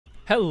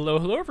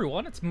Hello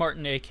everyone, it's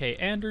Martin aka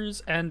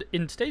Anders, and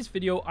in today's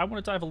video I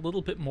want to dive a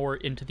little bit more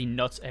into the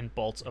nuts and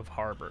bolts of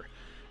Harbor.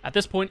 At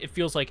this point it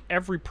feels like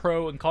every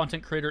pro and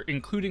content creator,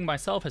 including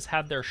myself, has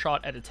had their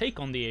shot at a take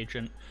on the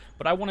agent,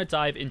 but I want to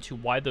dive into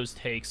why those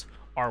takes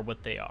are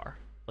what they are.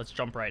 Let's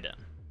jump right in.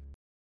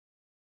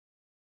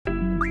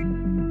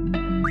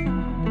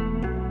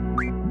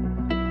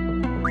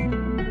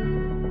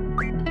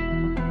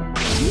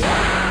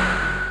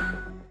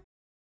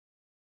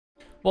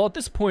 While at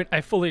this point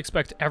I fully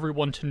expect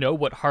everyone to know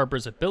what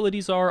Harbor's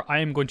abilities are,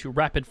 I am going to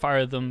rapid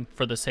fire them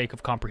for the sake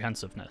of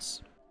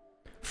comprehensiveness.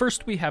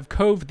 First we have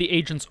Cove, the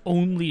agent's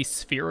only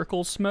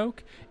spherical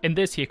smoke. In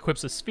this he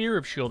equips a sphere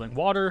of shielding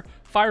water,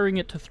 firing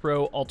it to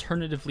throw,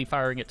 alternatively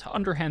firing it to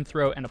underhand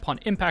throw, and upon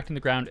impacting the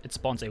ground it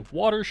spawns a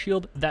water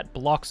shield that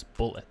blocks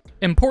bullet.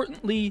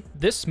 Importantly,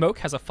 this smoke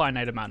has a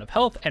finite amount of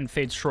health and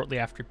fades shortly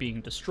after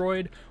being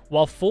destroyed.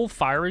 While full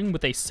firing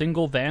with a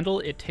single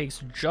Vandal, it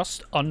takes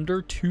just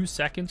under 2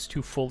 seconds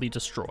to fully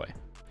destroy.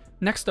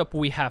 Next up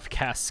we have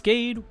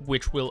Cascade,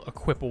 which will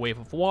equip a wave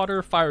of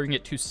water, firing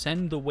it to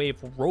send the wave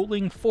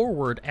rolling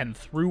forward and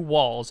through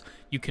walls.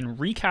 You can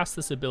recast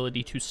this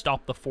ability to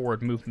stop the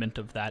forward movement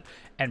of that,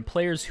 and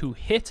players who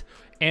hit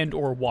and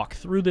or walk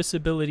through this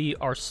ability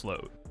are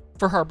slowed.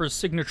 For Harbor's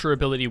signature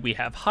ability we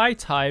have High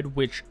Tide,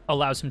 which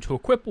allows him to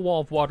equip a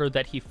wall of water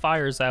that he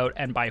fires out,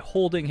 and by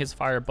holding his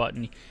fire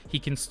button he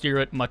can steer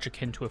it much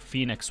akin to a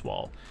Phoenix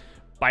wall.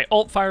 By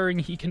alt-firing,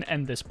 he can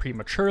end this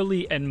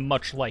prematurely, and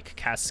much like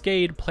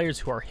Cascade, players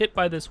who are hit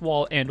by this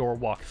wall and or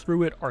walk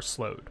through it are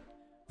slowed.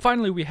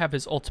 Finally, we have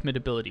his ultimate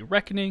ability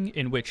Reckoning,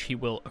 in which he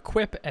will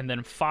equip and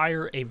then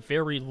fire a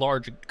very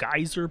large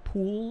geyser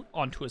pool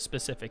onto a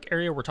specific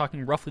area. We're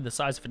talking roughly the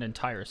size of an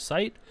entire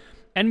site.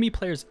 Enemy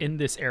players in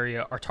this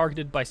area are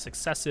targeted by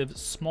successive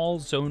small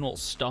zonal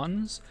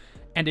stuns,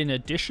 and in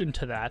addition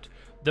to that,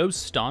 those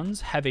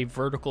stuns have a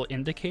vertical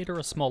indicator,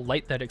 a small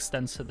light that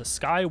extends to the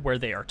sky where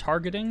they are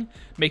targeting,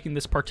 making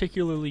this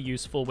particularly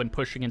useful when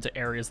pushing into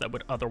areas that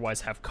would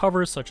otherwise have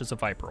cover, such as a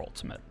Viper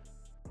ultimate.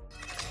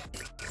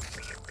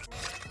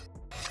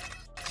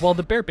 While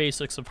the bare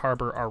basics of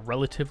Harbor are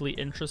relatively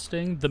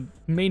interesting, the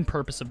main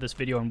purpose of this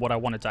video and what I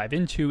want to dive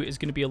into is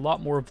going to be a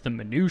lot more of the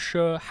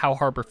minutiae, how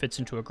Harbor fits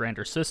into a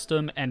grander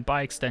system, and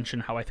by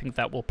extension how I think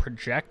that will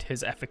project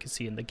his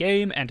efficacy in the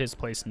game and his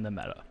place in the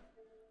meta.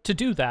 To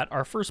do that,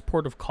 our first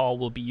port of call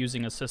will be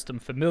using a system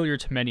familiar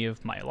to many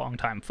of my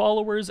longtime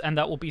followers, and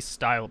that will be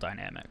style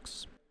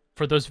dynamics.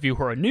 For those of you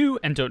who are new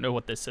and don't know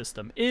what this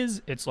system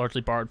is, it's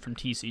largely borrowed from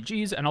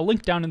TCGs, and I'll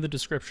link down in the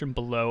description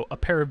below a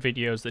pair of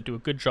videos that do a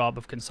good job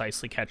of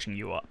concisely catching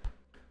you up.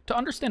 To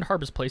understand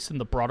Harbor's place in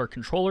the broader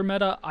controller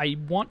meta, I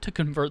want to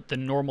convert the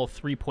normal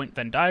 3-point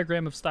Venn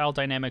diagram of style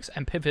dynamics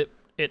and pivot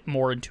it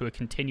more into a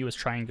continuous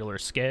triangular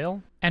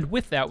scale, and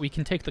with that we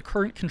can take the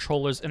current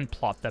controllers and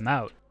plot them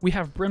out. We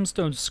have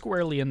Brimstone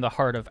squarely in the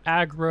heart of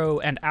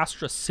aggro, and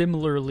Astra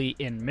similarly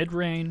in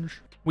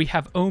mid-range. We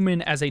have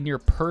Omen as a near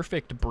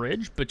perfect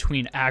bridge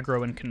between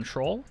aggro and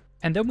control,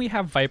 and then we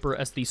have Viper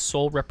as the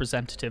sole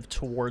representative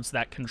towards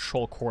that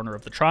control corner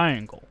of the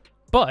triangle.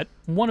 But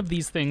one of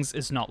these things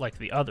is not like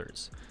the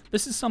others.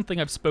 This is something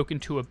I've spoken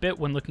to a bit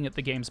when looking at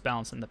the game's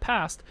balance in the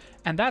past,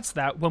 and that's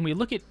that when we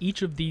look at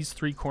each of these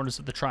 3 corners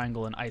of the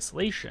triangle in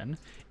isolation,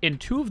 in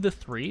 2 of the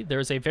 3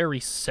 there's a very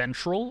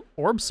central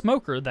orb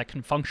smoker that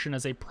can function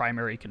as a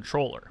primary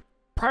controller.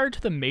 Prior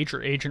to the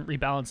major agent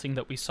rebalancing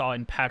that we saw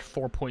in patch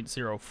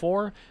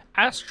 4.04,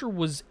 Astra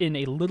was in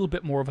a little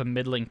bit more of a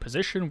middling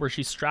position where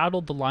she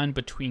straddled the line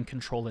between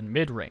control and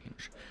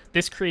mid-range.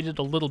 This created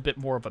a little bit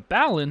more of a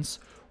balance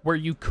where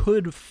you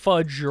could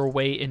fudge your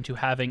way into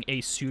having a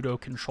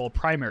pseudo-control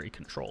primary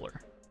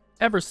controller.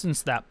 Ever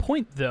since that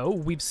point, though,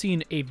 we've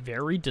seen a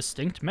very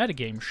distinct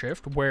metagame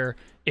shift where,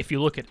 if you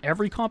look at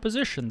every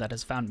composition that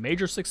has found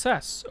major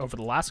success over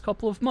the last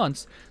couple of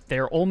months, they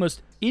are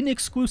almost in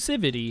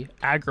exclusivity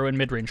aggro and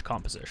mid-range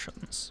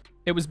compositions.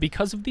 It was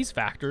because of these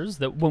factors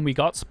that when we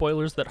got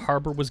spoilers that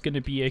Harbor was going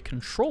to be a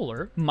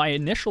controller, my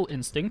initial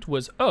instinct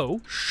was,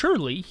 oh,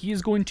 surely he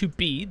is going to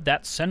be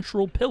that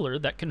central pillar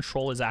that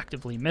control is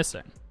actively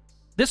missing.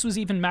 This was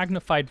even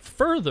magnified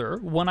further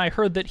when I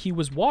heard that he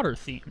was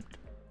water-themed.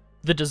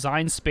 The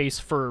design space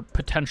for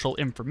potential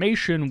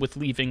information with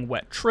leaving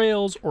wet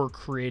trails or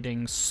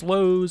creating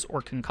slows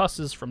or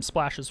concusses from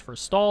splashes for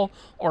stall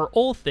are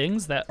all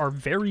things that are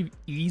very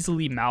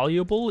easily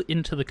malleable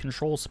into the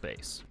control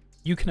space.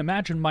 You can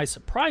imagine my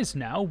surprise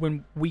now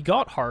when we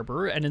got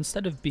Harbor, and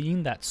instead of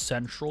being that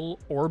central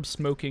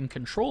orb-smoking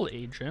control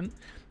agent,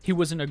 he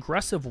was an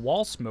aggressive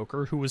wall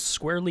smoker who was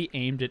squarely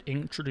aimed at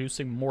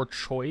introducing more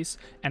choice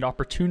and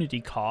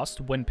opportunity cost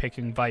when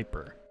picking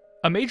Viper.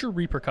 A major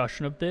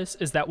repercussion of this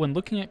is that when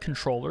looking at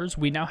controllers,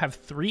 we now have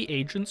 3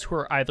 agents who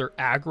are either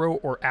aggro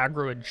or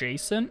aggro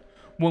adjacent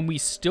when we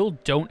still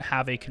don't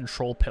have a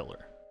control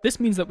pillar. This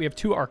means that we have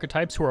 2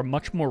 archetypes who are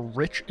much more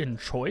rich in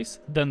choice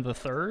than the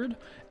third,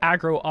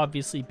 aggro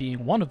obviously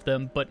being one of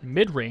them, but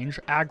mid-range,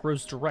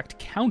 aggro's direct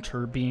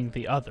counter being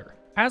the other.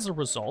 As a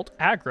result,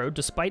 aggro,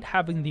 despite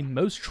having the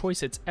most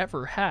choice it's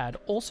ever had,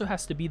 also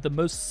has to be the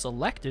most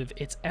selective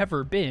it's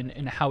ever been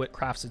in how it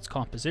crafts its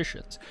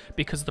compositions,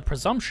 because the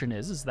presumption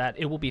is that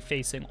it will be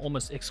facing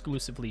almost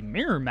exclusively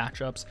mirror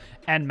matchups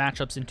and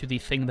matchups into the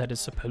thing that is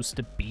supposed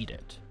to beat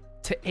it.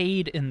 To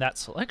aid in that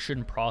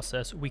selection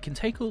process, we can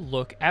take a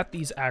look at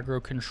these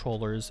aggro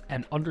controllers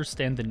and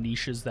understand the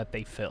niches that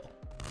they fill.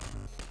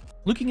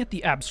 Looking at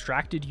the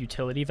abstracted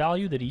utility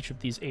value that each of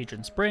these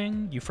agents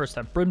bring, you first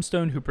have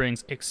Brimstone, who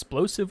brings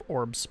explosive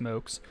orb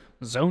smokes,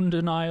 zone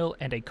denial,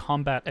 and a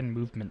combat and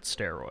movement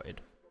steroid.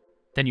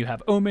 Then you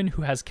have Omen,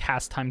 who has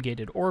cast time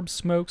gated orb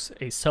smokes,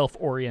 a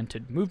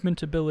self-oriented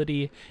movement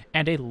ability,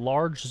 and a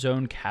large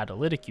zone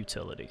catalytic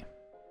utility.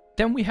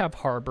 Then we have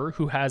Harbor,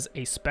 who has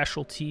a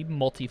specialty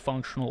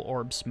multifunctional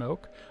orb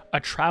smoke,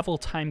 a travel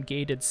time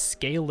gated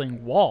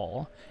scaling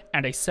wall,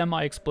 and a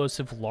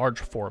semi-explosive large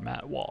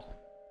format wall.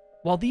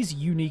 While these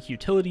unique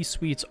utility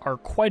suites are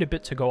quite a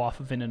bit to go off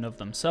of in and of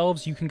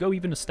themselves, you can go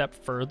even a step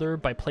further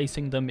by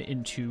placing them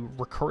into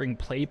recurring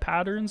play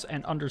patterns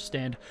and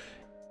understand,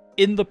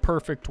 in the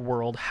perfect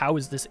world, how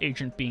is this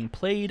agent being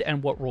played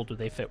and what role do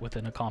they fit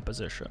within a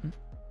composition.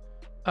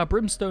 A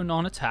Brimstone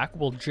on attack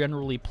will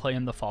generally play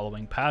in the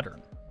following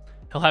pattern.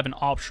 He'll have an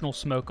optional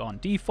smoke on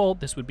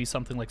default. This would be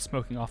something like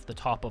smoking off the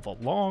top of a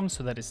long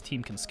so that his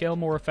team can scale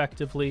more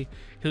effectively.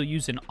 He'll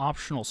use an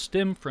optional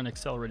stim for an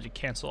accelerated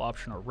cancel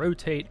option or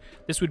rotate.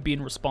 This would be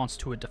in response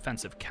to a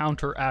defensive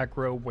counter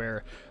aggro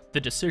where the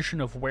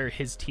decision of where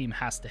his team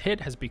has to hit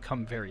has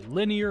become very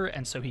linear,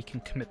 and so he can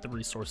commit the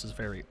resources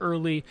very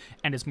early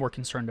and is more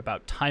concerned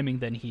about timing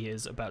than he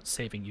is about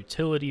saving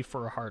utility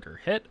for a harder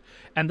hit.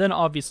 And then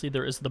obviously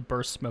there is the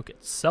burst smoke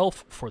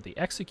itself for the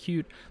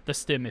execute, the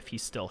stim if he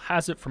still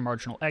has it for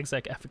marginal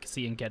exec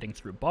efficacy and getting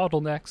through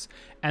bottlenecks,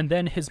 and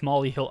then his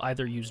molly he'll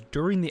either use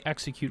during the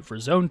execute for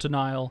zone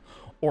denial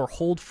or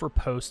hold for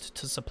post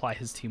to supply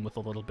his team with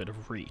a little bit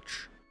of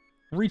reach.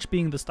 Reach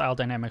being the style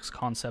dynamics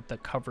concept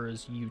that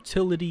covers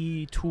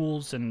utility,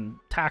 tools, and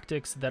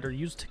tactics that are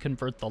used to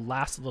convert the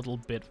last little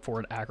bit for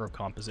an aggro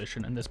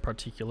composition, in this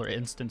particular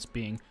instance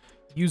being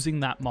using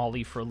that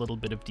molly for a little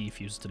bit of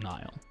defuse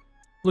denial.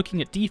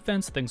 Looking at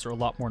defense, things are a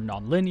lot more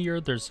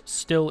non-linear. There's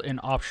still an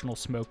optional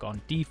smoke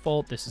on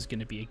default. This is going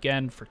to be,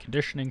 again, for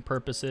conditioning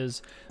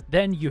purposes.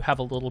 Then you have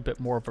a little bit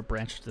more of a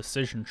branched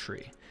decision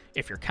tree.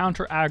 If you're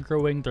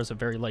counter-aggroing, there's a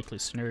very likely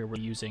scenario where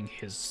you're using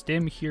his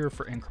stim here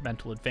for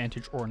incremental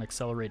advantage or an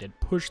accelerated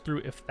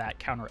push-through if that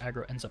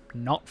counter-aggro ends up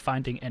not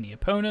finding any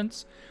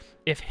opponents.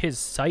 If his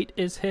sight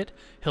is hit,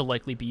 he'll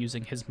likely be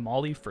using his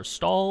molly for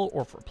stall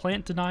or for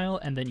plant denial,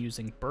 and then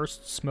using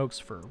burst smokes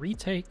for a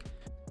retake.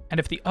 And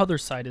if the other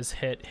side is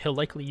hit, he'll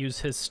likely use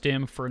his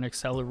stim for an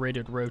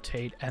accelerated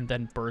rotate and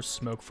then burst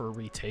smoke for a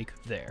retake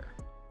there.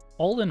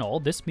 All in all,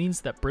 this means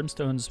that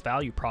Brimstone's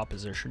value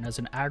proposition as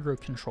an aggro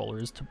controller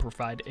is to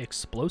provide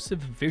explosive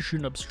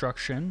vision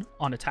obstruction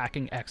on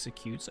attacking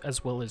executes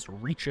as well as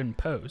reach and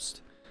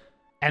post,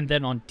 and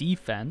then on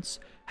defense,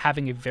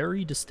 having a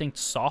very distinct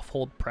soft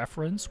hold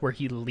preference where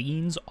he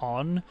leans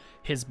on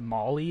his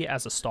molly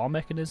as a stall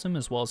mechanism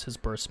as well as his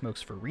burst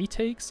smokes for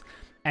retakes,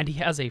 and he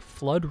has a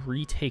flood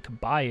retake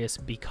bias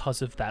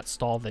because of that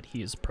stall that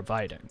he is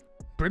providing.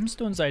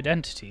 Brimstone's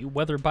identity,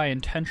 whether by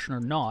intention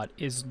or not,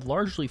 is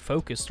largely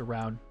focused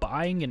around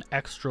buying an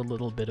extra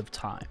little bit of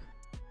time.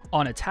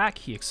 On attack,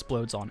 he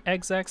explodes on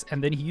execs,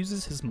 and then he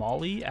uses his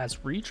molly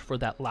as reach for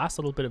that last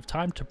little bit of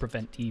time to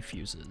prevent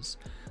defuses.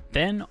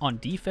 Then, on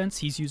defense,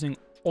 he's using,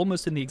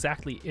 almost in the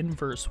exactly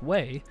inverse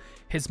way,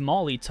 his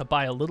molly to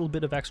buy a little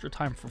bit of extra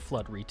time for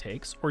flood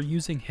retakes, or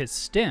using his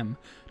stim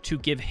to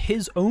give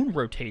his own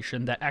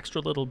rotation that extra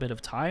little bit of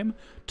time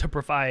to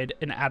provide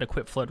an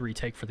adequate flood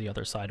retake for the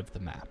other side of the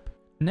map.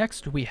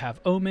 Next, we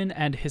have Omen,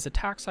 and his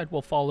attack side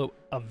will follow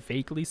a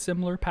vaguely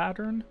similar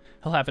pattern.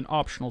 He'll have an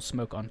optional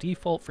smoke on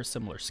default for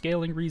similar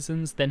scaling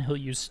reasons, then he'll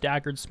use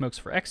staggered smokes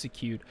for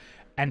execute,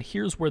 and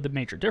here's where the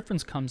major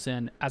difference comes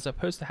in. As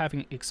opposed to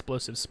having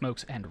explosive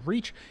smokes and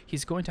reach,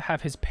 he's going to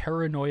have his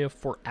paranoia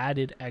for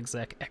added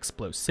exec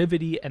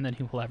explosivity, and then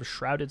he will have a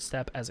shrouded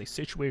step as a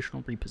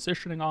situational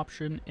repositioning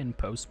option in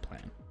post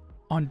plan.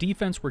 On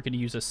defense, we're going to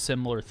use a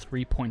similar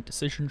 3-point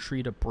decision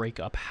tree to break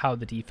up how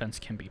the defense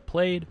can be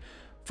played.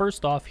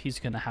 First off, he's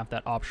going to have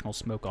that optional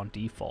smoke on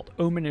default.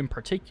 Omen in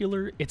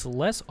particular, it's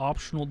less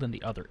optional than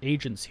the other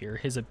agents here.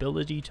 His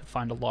ability to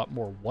find a lot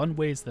more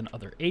one-ways than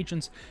other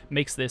agents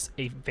makes this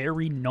a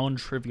very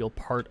non-trivial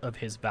part of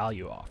his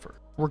value offer.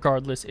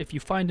 Regardless, if you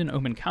find an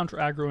Omen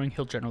counter-aggroing,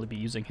 he'll generally be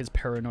using his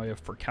paranoia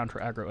for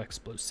counter-aggro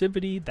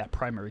explosivity, that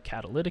primary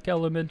catalytic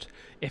element.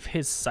 If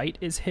his sight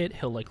is hit,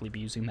 he'll likely be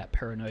using that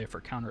paranoia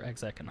for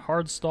counter-exec and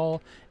hard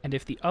stall, and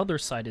if the other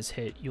side is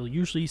hit, you'll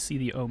usually see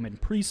the Omen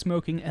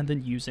pre-smoking and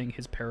then using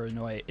his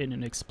paranoia in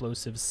an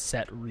explosive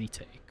set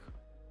retake.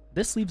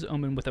 This leaves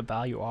Omen with a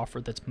value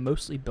offer that's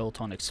mostly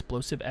built on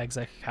explosive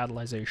exec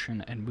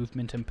catalyzation and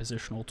movement and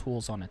positional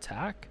tools on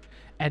attack,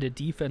 and a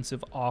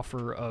defensive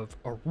offer of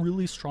a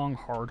really strong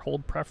hard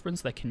hold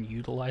preference that can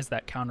utilize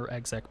that counter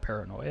exec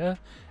paranoia,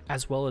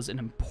 as well as an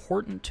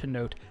important to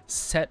note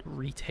set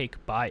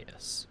retake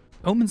bias.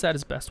 Omen's at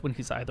his best when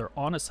he's either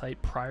on a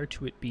site prior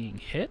to it being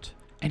hit,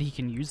 and he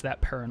can use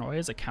that paranoia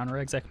as a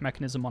counter-exec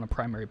mechanism on a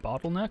primary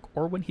bottleneck,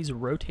 or when he's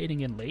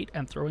rotating in late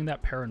and throwing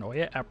that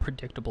paranoia at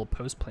predictable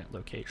post-plant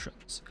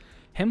locations.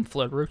 Him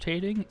flood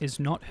rotating is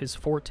not his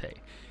forte.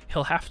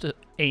 He'll have to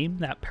aim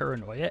that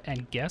paranoia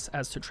and guess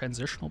as to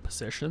transitional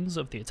positions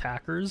of the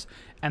attackers,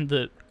 and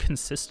the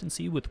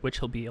consistency with which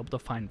he'll be able to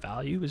find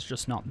value is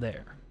just not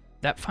there.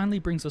 That finally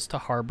brings us to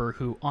Harbor,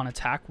 who on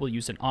attack will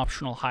use an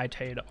optional high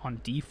tide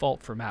on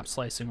default for map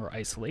slicing or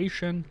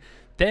isolation.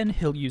 Then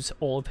he'll use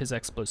all of his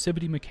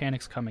explosivity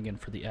mechanics coming in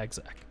for the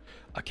exec.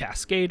 A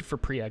cascade for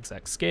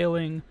pre-exec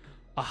scaling,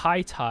 a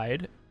high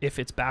tide if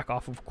it's back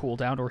off of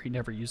cooldown or he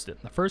never used it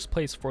in the first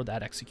place for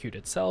that execute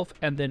itself,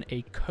 and then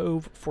a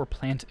cove for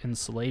plant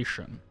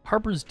insulation.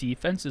 Harbor's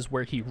defense is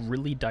where he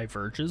really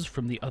diverges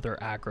from the other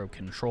aggro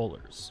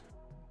controllers.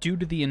 Due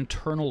to the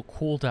internal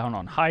cooldown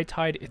on high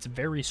tide, it's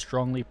very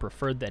strongly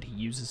preferred that he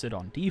uses it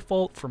on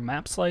default for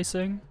map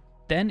slicing.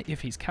 Then,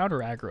 if he's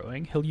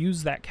counter-aggroing, he'll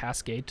use that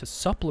cascade to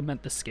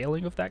supplement the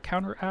scaling of that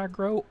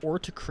counter-aggro, or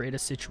to create a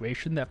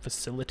situation that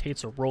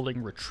facilitates a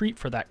rolling retreat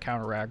for that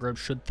counter-aggro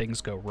should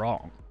things go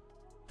wrong.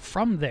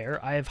 From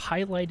there, I have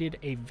highlighted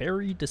a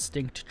very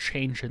distinct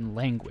change in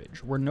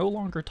language. We're no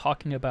longer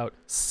talking about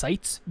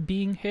sites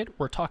being hit,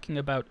 we're talking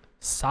about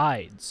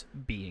sides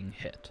being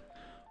hit.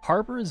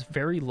 Harbor is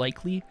very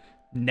likely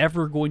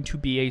never going to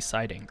be a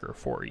side anchor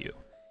for you.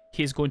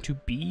 He is going to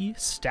be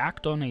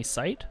stacked on a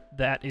site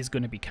that is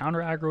going to be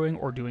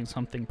counter-aggroing or doing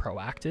something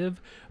proactive,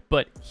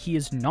 but he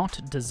is not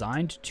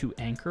designed to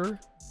anchor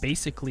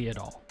basically at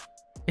all.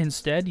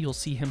 Instead, you'll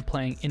see him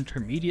playing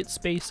intermediate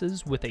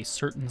spaces with a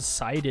certain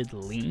sided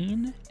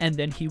lean, and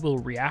then he will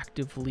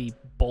reactively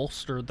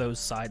bolster those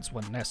sides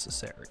when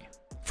necessary.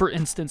 For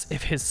instance,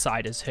 if his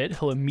side is hit,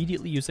 he'll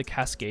immediately use a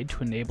cascade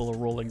to enable a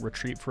rolling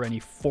retreat for any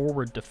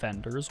forward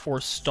defenders or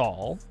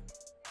stall,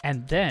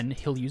 and then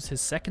he'll use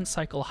his second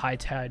cycle high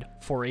tide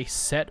for a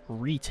set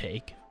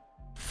retake,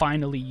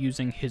 finally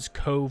using his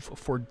cove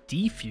for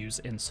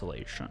defuse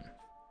insulation.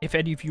 If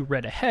any of you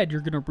read ahead,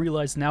 you're going to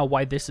realize now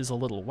why this is a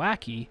little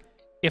wacky.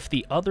 If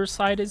the other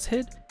side is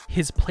hit,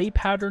 his play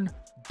pattern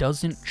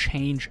doesn't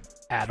change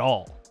at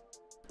all.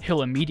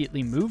 He'll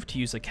immediately move to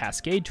use a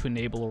cascade to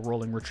enable a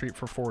rolling retreat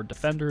for forward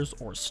defenders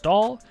or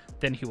stall,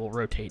 then he will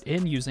rotate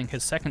in using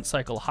his second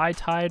cycle high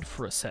tide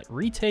for a set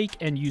retake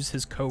and use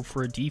his cove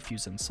for a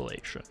defuse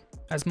insulation.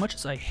 As much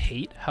as I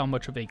hate how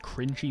much of a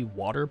cringy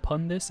water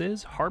pun this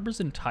is, Harbor's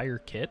entire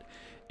kit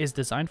is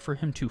designed for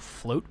him to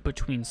float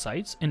between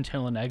sites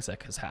until an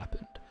exec has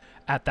happened.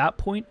 At that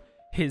point,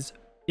 his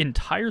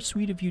entire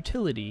suite of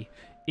utility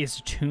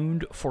is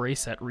tuned for a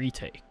set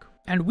retake.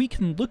 And we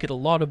can look at a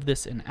lot of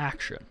this in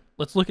action.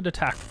 Let's look at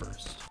attack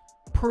first.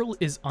 Pearl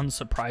is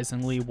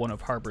unsurprisingly one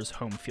of Harbor's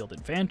home field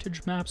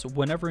advantage maps.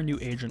 Whenever a new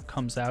agent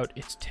comes out,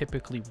 it's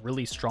typically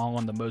really strong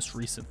on the most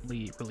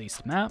recently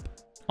released map.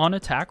 On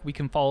attack, we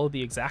can follow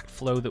the exact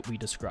flow that we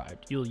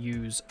described. You'll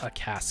use a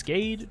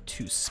cascade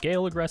to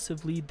scale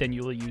aggressively, then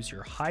you'll use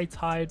your high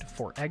tide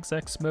for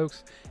exec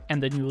smokes,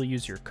 and then you'll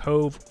use your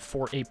cove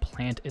for a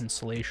plant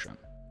insulation.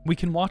 We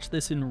can watch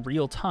this in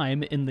real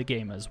time in the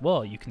game as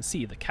well. You can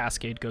see the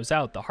cascade goes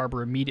out, the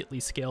Harbor immediately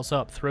scales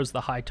up, throws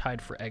the high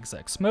tide for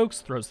exec smokes,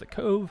 throws the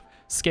cove,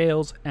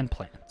 scales, and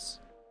plants.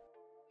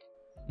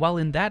 While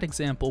in that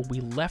example,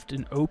 we left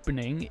an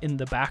opening in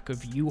the back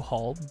of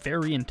U-Haul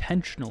very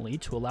intentionally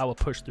to allow a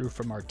push through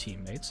from our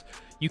teammates,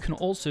 you can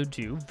also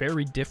do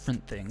very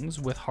different things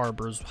with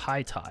Harbor's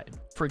high tide.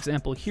 For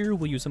example, here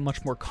we'll use a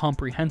much more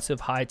comprehensive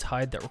high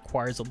tide that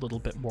requires a little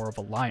bit more of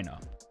a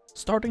lineup.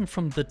 Starting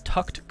from the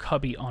tucked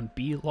cubby on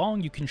B long,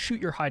 you can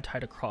shoot your high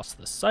tide across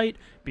the site,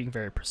 being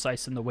very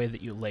precise in the way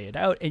that you lay it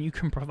out, and you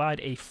can provide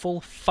a full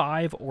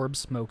 5 orb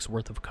smokes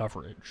worth of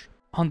coverage.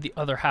 On the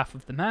other half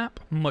of the map,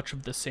 much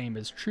of the same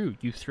is true.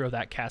 You throw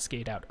that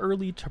cascade out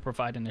early to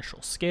provide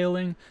initial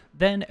scaling,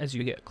 then as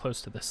you get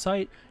close to the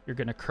site, you're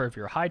going to curve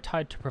your high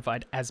tide to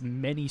provide as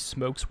many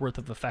smokes worth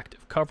of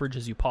effective coverage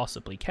as you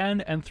possibly can,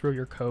 and throw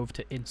your cove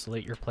to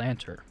insulate your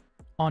planter.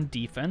 On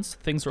defense,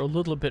 things are a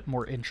little bit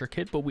more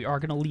intricate, but we are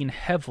going to lean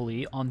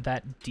heavily on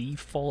that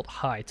default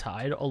high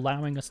tide,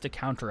 allowing us to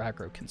counter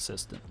aggro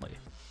consistently.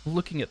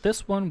 Looking at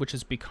this one, which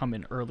has become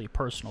an early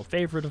personal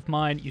favorite of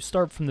mine, you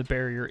start from the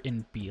barrier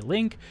in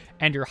B-Link,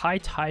 and your high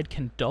tide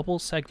can double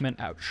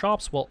segment out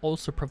shops while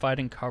also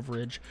providing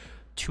coverage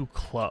to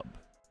club.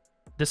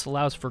 This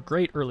allows for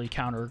great early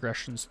counter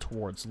aggressions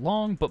towards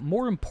long, but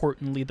more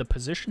importantly, the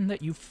position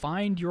that you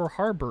find your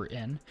Harbor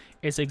in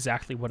is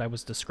exactly what I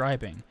was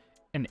describing.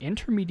 An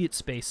intermediate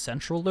space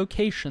central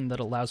location that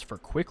allows for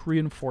quick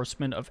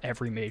reinforcement of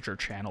every major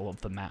channel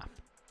of the map.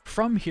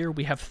 From here,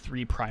 we have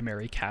 3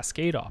 primary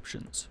cascade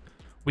options.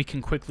 We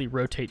can quickly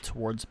rotate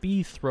towards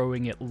B,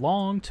 throwing it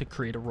long to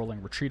create a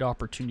rolling retreat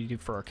opportunity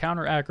for our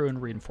counter aggro and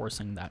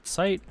reinforcing that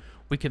site.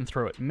 We can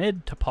throw it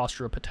mid to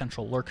posture a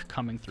potential lurk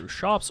coming through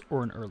shops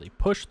or an early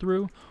push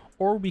through,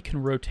 or we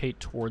can rotate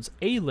towards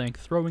A link,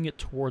 throwing it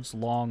towards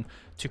long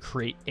to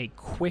create a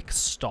quick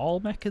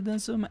stall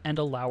mechanism and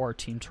allow our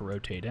team to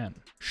rotate in.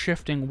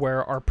 Shifting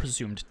where our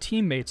presumed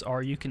teammates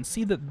are, you can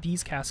see that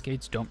these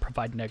cascades don't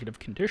provide negative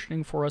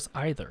conditioning for us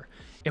either.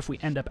 If we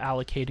end up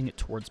allocating it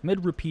towards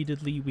mid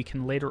repeatedly, we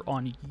can later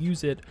on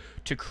use it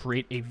to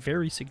create a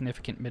very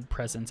significant mid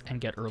presence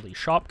and get early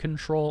shop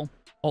control.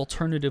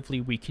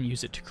 Alternatively, we can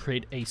use it to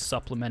create a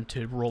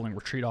supplemented rolling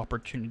retreat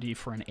opportunity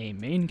for an A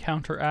main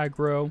counter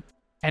aggro,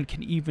 and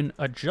can even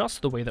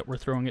adjust the way that we're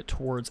throwing it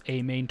towards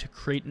A main to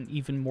create an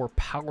even more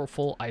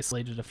powerful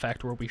isolated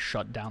effect where we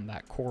shut down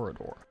that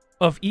corridor.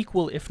 Of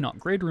equal if not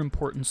greater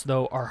importance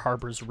though are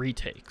Harbor's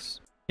retakes.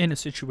 In a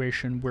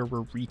situation where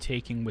we're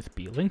retaking with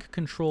B link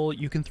control,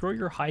 you can throw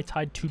your high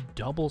tide to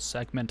double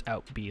segment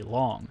out B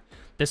long.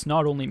 This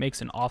not only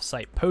makes an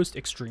offsite post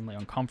extremely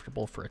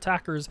uncomfortable for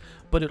attackers,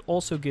 but it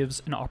also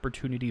gives an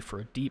opportunity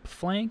for a deep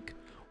flank,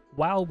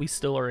 while we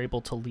still are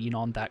able to lean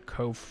on that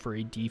cove for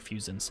a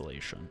defuse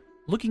insulation.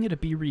 Looking at a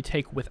B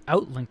retake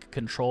without link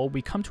control,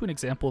 we come to an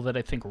example that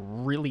I think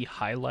really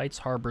highlights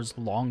Harbor's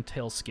long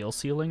tail skill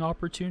ceiling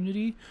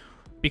opportunity,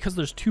 because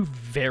there's two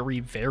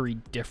very, very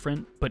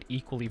different but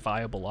equally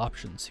viable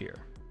options here.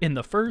 In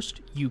the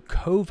first, you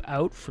cove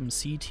out from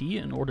CT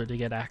in order to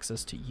get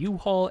access to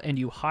U-Haul, and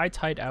you high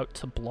tide out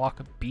to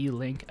block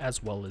B-Link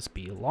as well as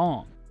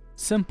B-Long.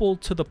 Simple,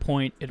 to the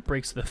point, it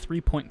breaks the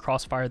 3-point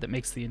crossfire that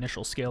makes the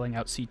initial scaling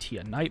out CT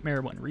a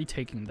nightmare when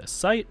retaking this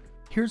site.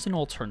 Here's an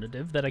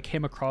alternative that I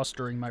came across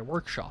during my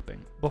workshopping.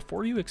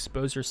 Before you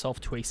expose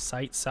yourself to a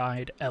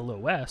site-side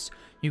LOS,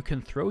 you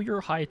can throw your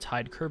high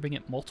tide, curving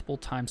it multiple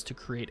times to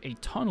create a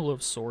tunnel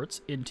of sorts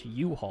into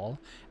U-Haul,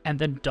 and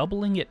then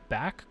doubling it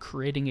back,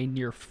 creating a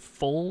near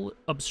full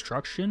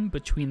obstruction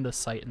between the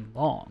site and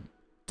long.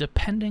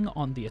 Depending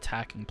on the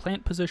attacking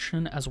plant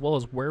position, as well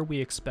as where we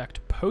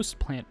expect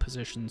post-plant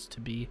positions to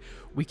be,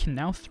 we can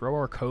now throw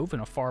our cove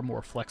in a far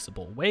more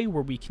flexible way,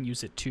 where we can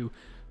use it to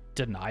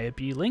deny a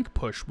B-Link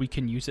push, we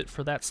can use it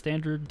for that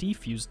standard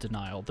defuse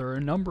denial. There are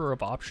a number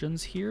of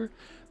options here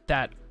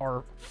that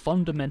are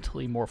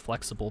fundamentally more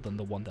flexible than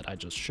the one that I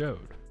just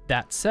showed.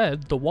 That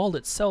said, the wall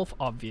itself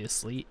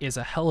obviously is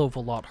a hell of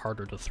a lot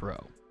harder to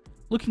throw.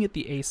 Looking at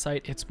the A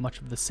site, it's much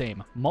of the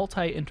same.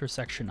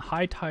 Multi-intersection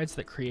high tides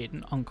that create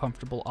an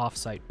uncomfortable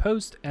off-site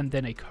post, and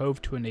then a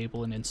cove to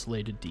enable an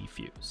insulated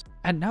defuse.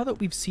 And now that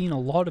we've seen a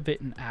lot of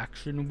it in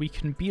action, we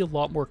can be a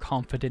lot more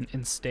confident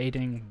in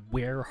stating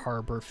where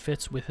Harbor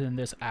fits within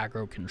this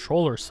aggro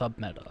controller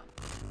submeta.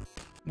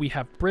 We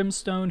have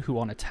Brimstone, who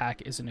on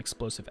attack is an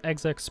explosive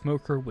exec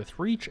smoker with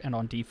reach, and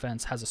on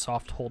defense has a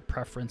soft hold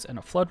preference and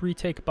a flood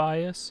retake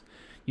bias.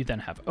 You then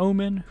have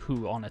Omen,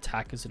 who on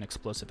attack is an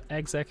explosive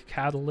exec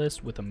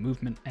catalyst with a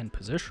movement and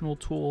positional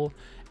tool,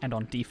 and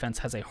on defense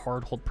has a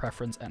hard hold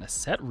preference and a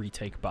set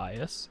retake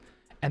bias.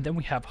 And then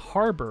we have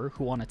Harbor,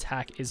 who on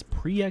attack is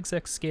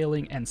pre-exec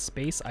scaling and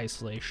space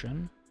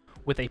isolation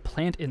with a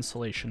plant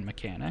insulation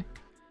mechanic,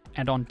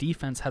 and on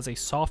defense has a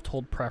soft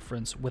hold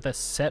preference with a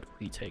set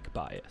retake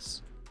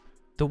bias.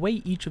 The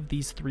way each of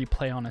these three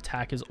play on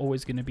attack is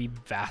always going to be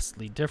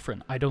vastly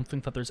different. I don't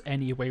think that there's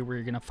any way where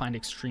you're going to find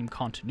extreme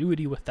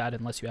continuity with that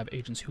unless you have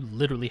agents who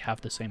literally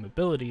have the same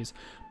abilities,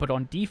 but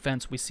on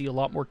defense we see a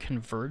lot more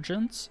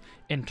convergence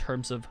in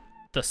terms of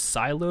the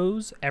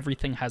silos.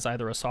 Everything has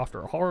either a soft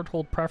or a hard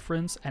hold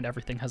preference, and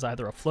everything has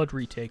either a flood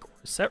retake or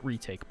a set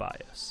retake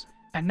bias.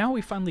 And now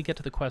we finally get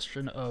to the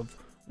question of,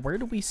 where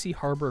do we see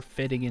Harbor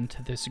fitting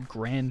into this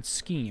grand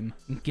scheme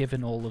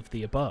given all of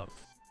the above?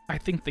 I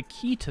think the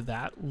key to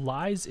that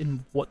lies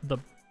in what the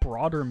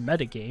broader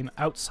metagame,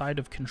 outside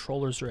of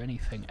controllers or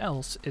anything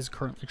else, is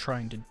currently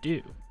trying to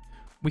do.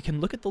 We can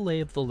look at the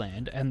lay of the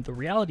land, and the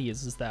reality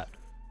is that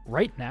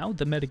right now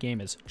the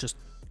metagame is just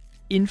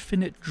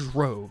infinite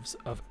droves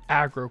of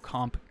aggro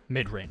comp,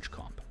 mid-range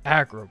comp,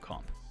 aggro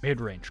comp,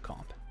 mid-range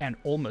comp, and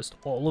almost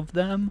all of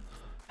them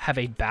have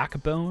a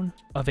backbone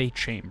of a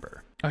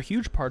chamber. A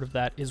huge part of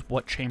that is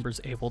what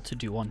Chamber's able to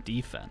do on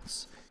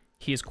defense.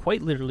 He is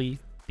quite literally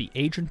the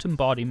agent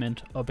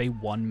embodiment of a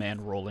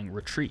one-man rolling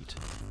retreat.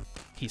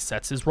 He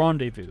sets his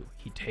rendezvous,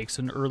 he takes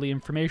an early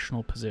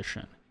informational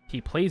position, he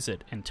plays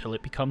it until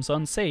it becomes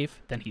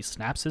unsafe, then he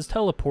snaps his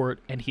teleport,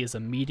 and he is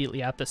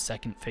immediately at the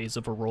second phase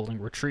of a rolling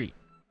retreat.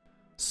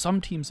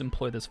 Some teams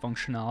employ this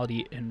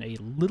functionality in a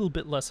little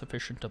bit less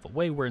efficient of a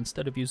way, where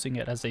instead of using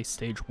it as a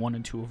stage 1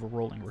 and 2 of a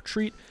rolling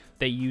retreat,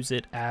 they use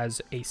it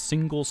as a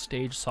single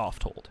stage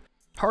soft hold.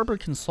 Harbor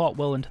can slot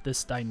well into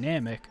this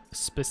dynamic,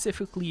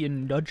 specifically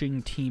in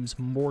nudging teams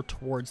more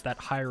towards that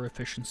higher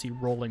efficiency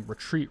rolling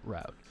retreat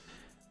route.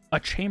 A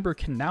Chamber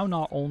can now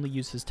not only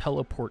use his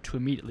teleport to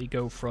immediately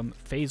go from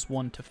phase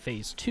 1 to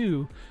phase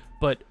 2,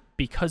 but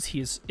because he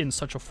is in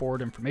such a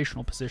forward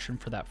informational position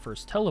for that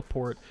first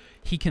teleport,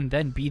 he can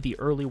then be the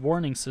early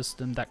warning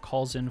system that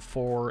calls in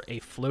for a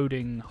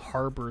floating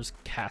Harbor's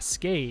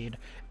cascade,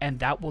 and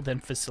that will then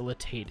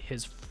facilitate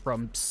his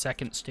from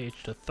second stage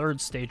to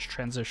third stage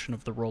transition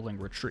of the rolling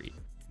retreat.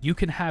 You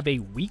can have a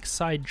weak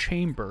side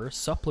Chamber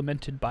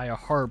supplemented by a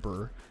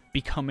Harbor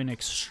become an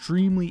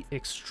extremely,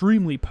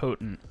 extremely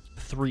potent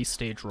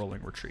 3-stage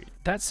rolling retreat.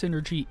 That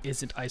synergy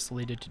isn't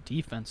isolated to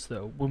defense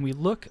though. When we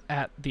look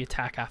at the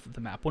attack half of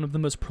the map, one of the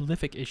most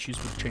prolific issues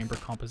with chamber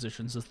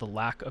compositions is the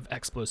lack of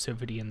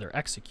explosivity in their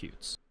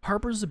executes.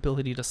 Harbor's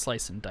ability to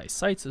slice and dice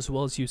sites as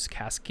well as use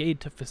Cascade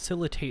to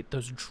facilitate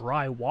those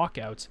dry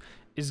walkouts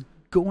is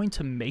going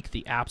to make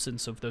the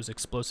absence of those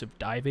explosive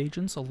dive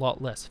agents a lot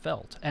less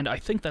felt, and I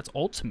think that's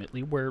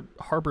ultimately where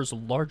Harbor's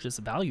largest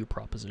value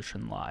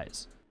proposition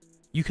lies.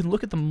 You can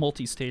look at the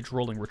multi-stage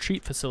rolling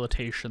retreat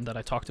facilitation that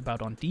I talked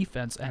about on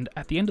defense, and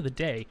at the end of the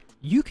day,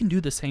 you can do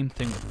the same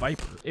thing with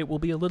Viper. It will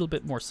be a little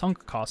bit more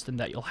sunk cost in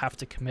that you'll have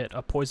to commit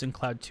a poison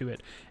cloud to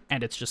it,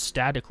 and it's just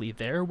statically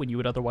there when you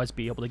would otherwise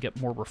be able to get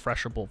more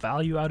refreshable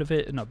value out of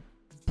it in a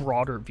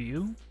broader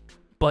view.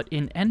 But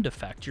in end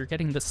effect, you're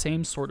getting the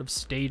same sort of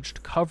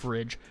staged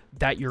coverage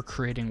that you're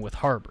creating with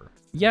Harbor.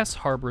 Yes,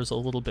 Harbor is a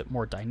little bit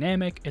more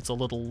dynamic, it's a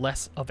little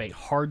less of a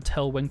hard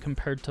tell when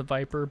compared to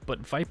Viper, but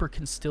Viper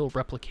can still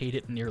replicate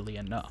it nearly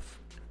enough.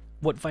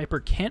 What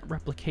Viper can't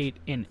replicate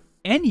in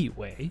any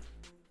way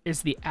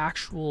is the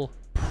actual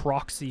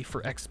proxy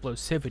for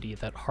explosivity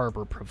that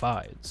Harbor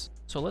provides.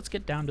 So let's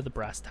get down to the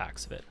brass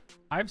tacks of it.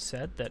 I've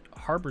said that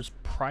Harbor's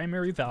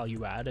primary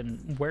value add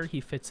and where he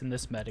fits in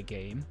this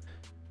metagame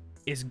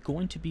is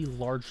going to be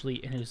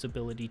largely in his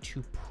ability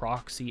to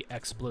proxy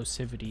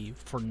explosivity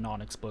for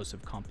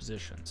non-explosive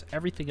compositions.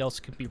 Everything else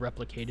can be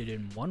replicated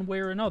in one way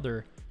or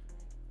another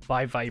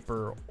by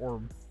Viper or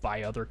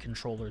by other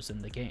controllers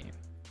in the game.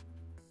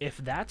 If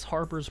that's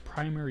Harbor's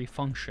primary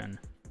function,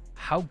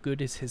 how good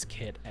is his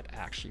kit at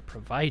actually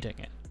providing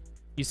it?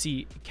 You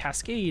see,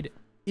 Cascade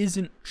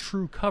isn't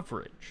true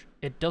coverage.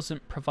 It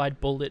doesn't provide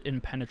bullet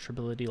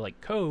impenetrability like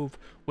Cove,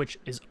 which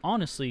is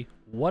honestly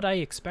what I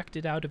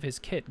expected out of his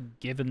kit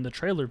given the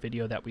trailer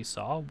video that we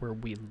saw where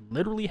we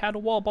literally had a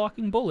wall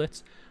blocking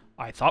bullets.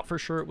 I thought for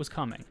sure it was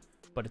coming,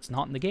 but it's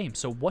not in the game.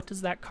 So what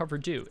does that cover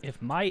do?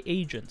 If my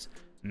agent's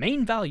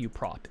main value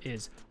prop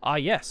is,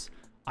 yes,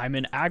 I'm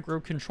an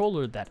aggro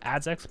controller that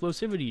adds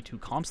explosivity to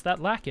comps that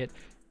lack it,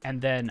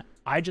 and then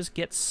I just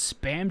get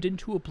spammed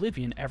into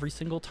oblivion every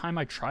single time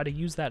I try to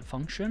use that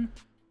function,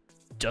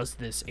 does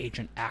this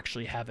agent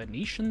actually have a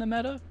niche in the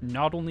meta?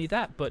 Not only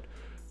that, but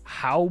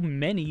how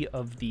many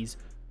of these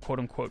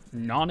quote-unquote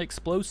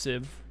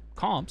non-explosive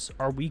comps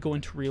are we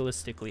going to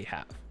realistically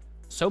have?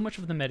 So much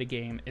of the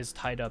metagame is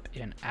tied up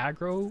in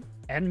aggro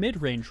and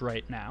mid-range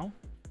right now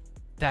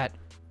that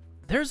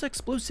there's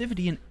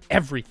explosivity in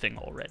everything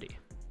already.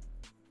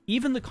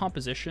 Even the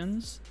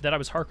compositions that I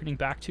was harkening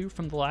back to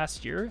from the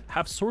last year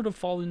have sort of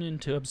fallen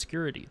into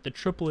obscurity. The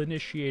triple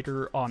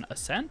initiator on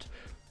Ascent,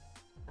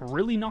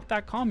 really not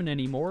that common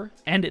anymore,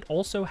 and it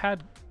also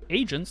had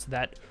agents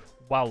that,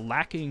 while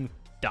lacking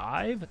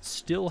dive,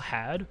 still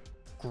had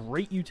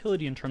great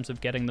utility in terms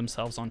of getting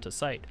themselves onto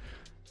site.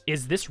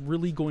 Is this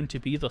really going to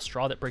be the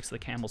straw that breaks the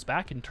camel's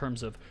back in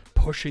terms of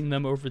pushing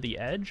them over the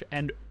edge?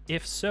 And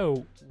if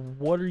so,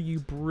 what are you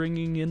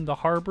bringing in the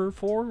Harbor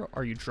for?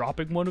 Are you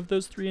dropping one of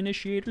those 3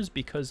 initiators?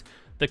 Because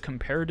the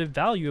comparative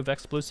value of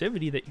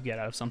explosivity that you get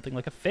out of something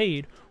like a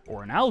Fade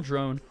or an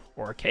Aldrone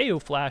or a KO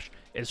Flash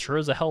is sure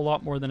as a hell a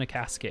lot more than a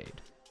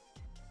Cascade.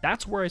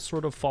 That's where I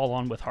sort of fall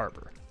on with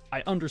Harbor.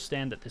 I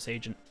understand that this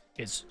agent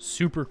is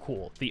super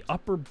cool. The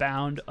upper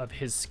bound of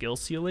his skill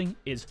ceiling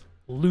is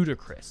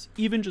ludicrous.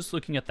 Even just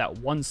looking at that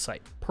one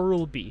site,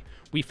 Pearl B,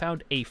 we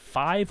found a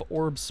 5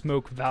 orb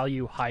smoke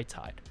value high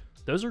tide.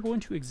 Those are going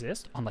to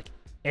exist on like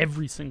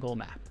every single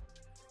map.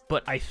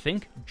 But I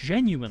think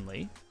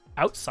genuinely,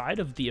 outside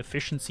of the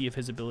efficiency of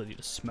his ability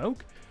to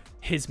smoke,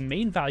 his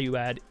main value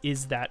add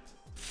is that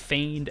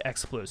feigned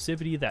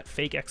explosivity, that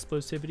fake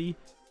explosivity,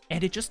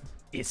 and it just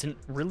isn't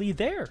really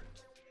there.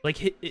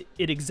 Like,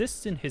 it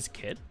exists in his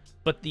kit,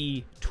 but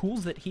the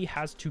tools that he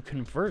has to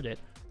convert it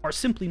are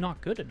simply not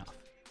good enough.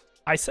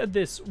 I said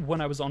this when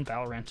I was on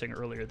Valoranting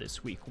earlier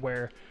this week,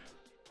 where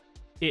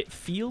it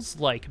feels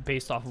like,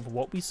 based off of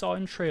what we saw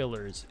in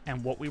trailers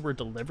and what we were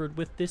delivered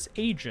with this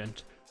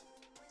agent,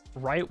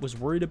 Riot was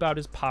worried about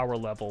his power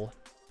level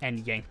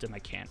and yanked a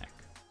mechanic.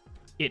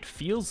 It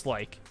feels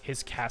like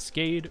his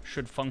Cascade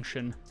should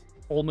function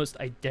almost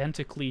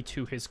identically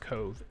to his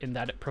Cove in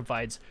that it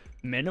provides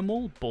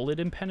minimal bullet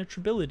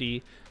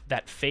impenetrability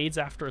that fades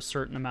after a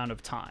certain amount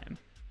of time.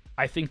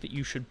 I think that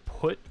you should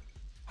put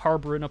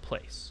Harbor in a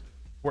place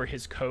where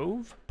his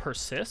Cove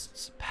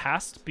persists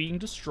past being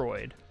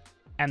destroyed,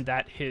 and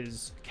that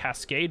his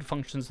Cascade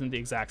functions in the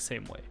exact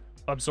same way.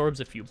 Absorbs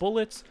a few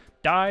bullets,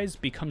 dies,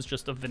 becomes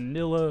just a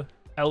vanilla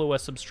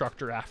LOS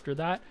obstructor after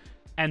that,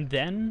 and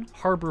then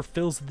Harbor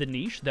fills the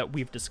niche that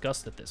we've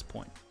discussed at this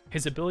point.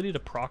 His ability to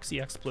proxy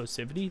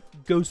explosivity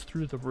goes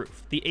through the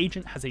roof. The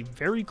agent has a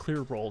very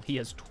clear role, he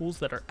has tools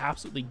that are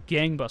absolutely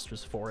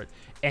gangbusters for it,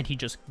 and he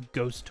just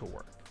goes to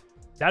work.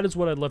 That is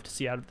what I'd love to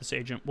see out of this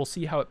agent. We'll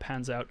see how it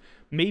pans out.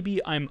 Maybe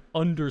I'm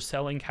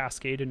underselling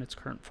Cascade in its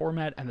current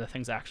format and the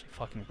thing's actually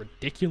fucking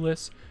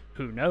ridiculous.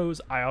 Who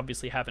knows? I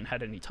obviously haven't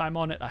had any time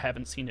on it. I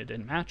haven't seen it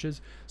in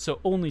matches,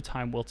 so only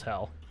time will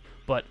tell.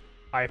 But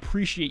I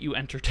appreciate you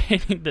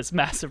entertaining this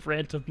massive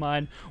rant of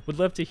mine. Would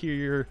love to hear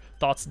your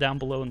thoughts down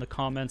below in the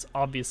comments.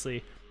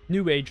 Obviously,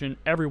 new agent,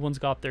 everyone's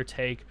got their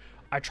take.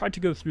 I tried to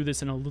go through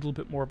this in a little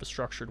bit more of a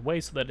structured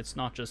way so that it's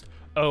not just,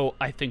 oh,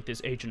 I think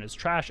this agent is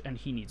trash and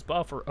he needs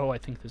buff, or oh, I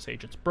think this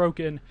agent's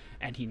broken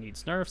and he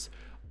needs nerfs.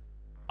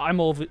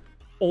 I'm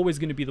always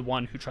going to be the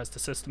one who tries to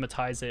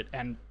systematize it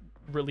and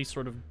really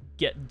sort of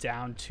get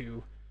down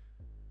to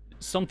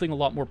something a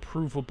lot more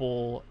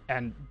provable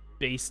and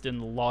based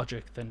in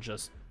logic than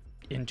just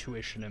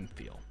intuition and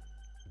feel.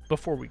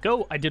 Before we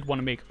go, I did want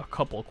to make a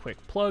couple quick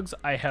plugs.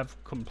 I have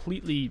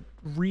completely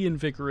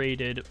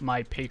reinvigorated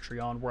my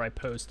Patreon where I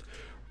post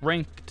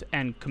ranked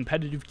and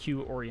competitive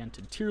queue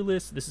oriented tier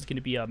lists. This is going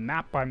to be a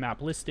map by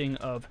map listing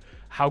of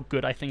how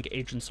good I think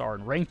agents are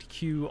in ranked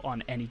queue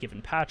on any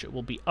given patch. It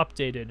will be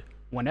updated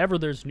whenever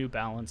there's new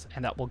balance,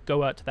 and that will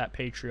go out to that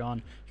Patreon.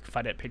 You can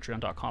find it at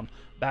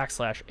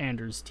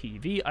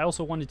patreon.com/AndersTV. I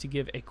also wanted to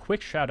give a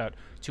quick shout out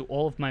to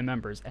all of my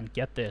members, and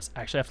get this,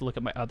 I actually have to look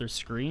at my other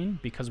screen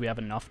because we have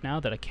enough now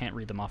that I can't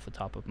read them off the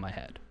top of my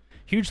head.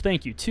 Huge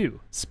thank you to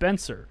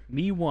Spencer,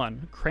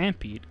 Me1,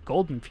 Crampete,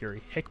 Golden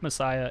Fury, Hick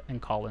Messiah, and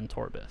Colin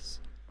Torbis.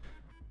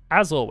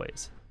 As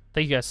always,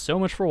 thank you guys so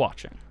much for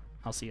watching.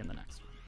 I'll see you in the next one.